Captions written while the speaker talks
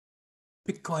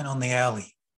Bitcoin on the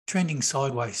hourly, trending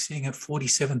sideways, sitting at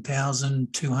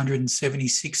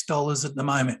 $47,276 at the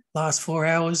moment. Last 4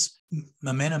 hours,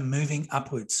 momentum moving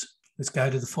upwards. Let's go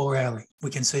to the 4 hourly.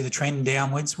 We can see the trend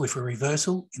downwards with a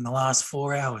reversal in the last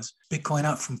 4 hours. Bitcoin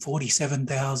up from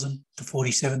 47,000 to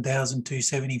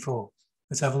 47,274.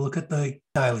 Let's have a look at the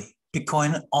daily.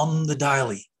 Bitcoin on the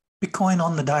daily. Bitcoin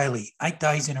on the daily. 8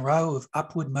 days in a row of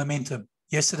upward momentum.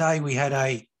 Yesterday we had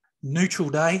a neutral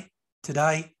day.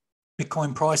 Today,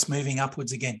 Bitcoin price moving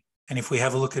upwards again. And if we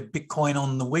have a look at Bitcoin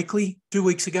on the weekly, 2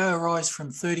 weeks ago, a rise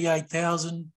from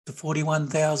 38,000 to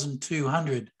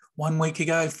 41,200. 1 week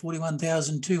ago,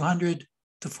 41,200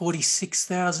 to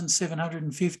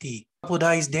 46,750. A couple of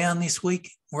days down this week,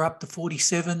 we're up to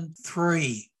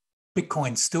 47.3.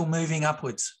 Bitcoin still moving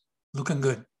upwards. Looking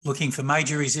good. Looking for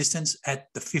major resistance at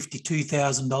the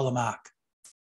 $52,000 mark.